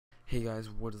Hey guys,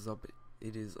 what is up?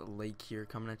 It is Lake here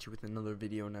coming at you with another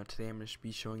video. Now today I'm going to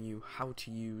be showing you how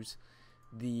to use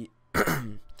the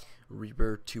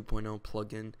Reeper 2.0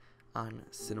 plugin on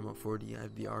Cinema 4D. I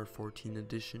have the R14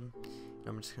 edition and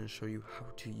I'm just going to show you how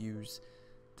to use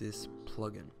this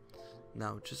plugin.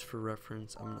 Now just for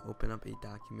reference, I'm going to open up a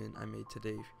document I made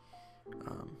today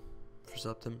for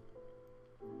something.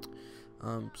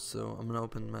 So I'm going to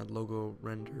open my logo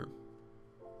render,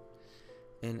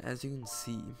 and as you can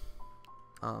see,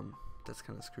 that's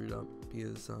kind of screwed up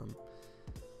because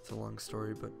it's a long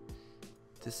story, but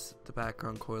the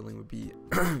background coiling would be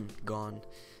gone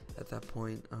at that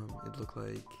point. It looked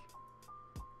like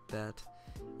that,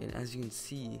 and as you can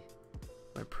see,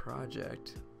 my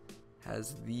project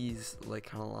has these like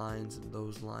kind of lines and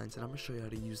those lines, and I'm gonna show you how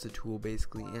to use the tool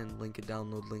basically and link a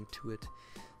download link to it.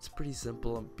 It's pretty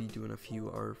simple. I'll be doing a few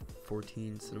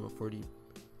R14 Cinema 4D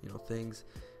things,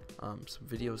 some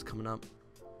videos coming up.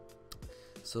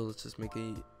 So let's just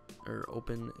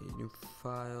open a new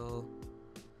file.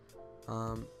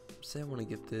 Say I want to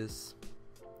get this.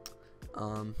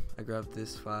 I grab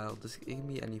this file. It can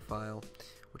be any file.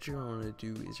 What you're going to want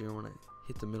to do is you're going to want to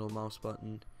hit the middle mouse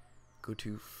button, go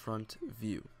to front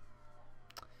view.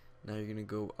 Now you're going to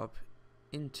go up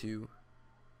into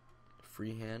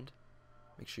freehand.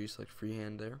 Make sure you select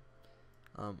freehand there.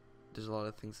 There's a lot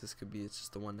of things this could be. It's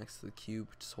just the one next to the cube.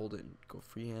 Just hold it and go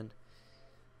freehand.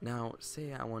 Now,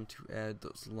 say I want to add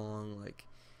those long,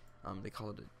 they call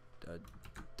it a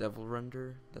devil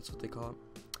render. That's what they call it.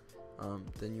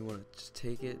 Then you want to just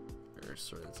take it, or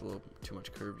sorry, that's a little too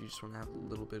much curve. You just want to have a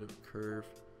little bit of curve,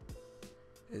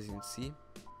 as you can see.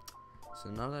 So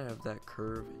now that I have that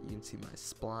curve, you can see my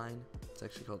spline. It's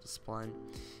actually called a spline.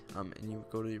 And you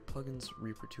go to your plugins,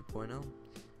 Reaper 2.0,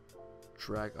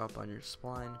 drag up on your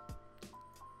spline.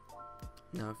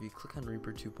 Now, if you click on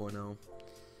Reaper 2.0,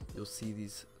 you'll see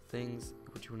these things.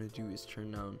 What you want to do is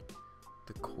turn down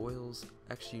the coils.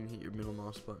 Actually, you can hit your middle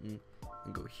mouse button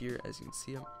and go here, as you can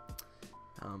see them.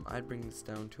 I'd bring this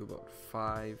down to about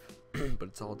 5, but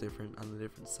it's all different on the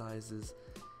different sizes.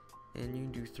 And you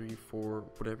can do 3, 4,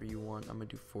 whatever you want. I'm going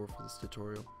to do 4 for this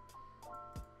tutorial.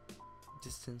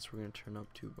 Distance, we're going to turn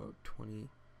up to about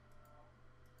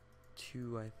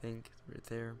 22, I think, right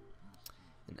there.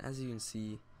 And as you can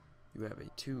see, you have a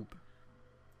tube.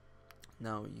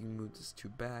 Now you can move this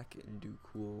tube back and do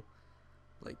cool,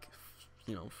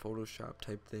 Photoshop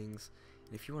type things.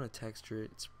 And if you want to texture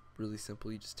it, it's really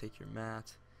simple. You just take your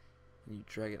matte and you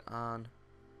drag it on.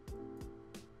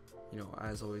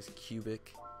 As always,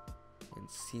 cubic and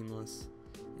seamless.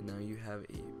 And now you have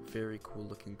a very cool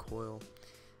looking coil.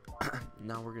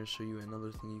 Now we're going to show you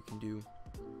another thing you can do.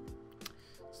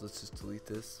 So let's just delete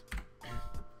this.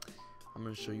 I'm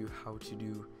going to show you how to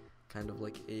do kind of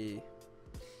like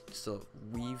just a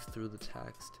weave through the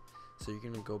text. So you're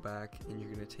going to go back and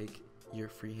you're going to take your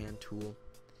freehand tool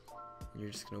and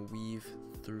you're just going to weave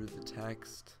through the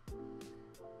text,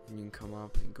 and you can come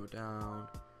up and go down.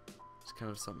 It's kind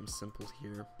of something simple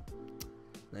here.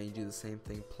 Now you do the same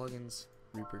thing, plugins,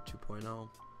 Reaper 2.0,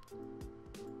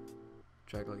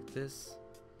 drag like this.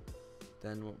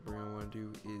 Then what we're going to want to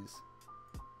do is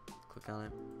click on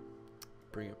it,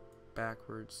 bring it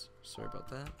backwards. Sorry about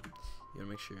that. You gotta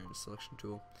make sure you're in the selection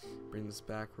tool. Bring this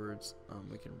backwards.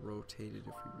 We can rotate it if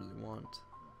we really want,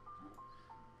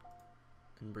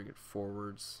 and bring it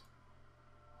forwards.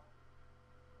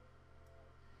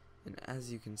 And as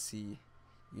you can see,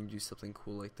 you can do something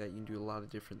cool like that. You can do a lot of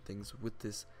different things with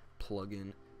this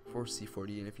plugin for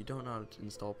C4D. And if you don't know how to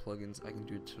install plugins, I can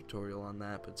do a tutorial on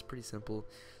that, but it's pretty simple.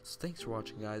 So thanks for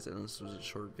watching, guys. I know this was a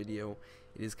short video.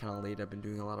 It is kind of late. I've been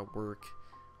doing a lot of work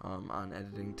on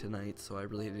editing tonight, so I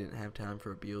really didn't have time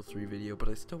for a BO3 video, but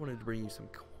I still wanted to bring you some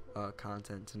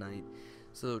content tonight.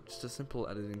 So just a simple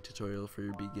editing tutorial for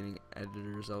your beginning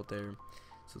editors out there.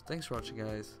 So thanks for watching,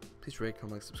 guys. Please rate,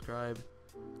 comment, like, subscribe.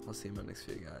 I'll see you in my next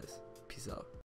video, guys. Peace out.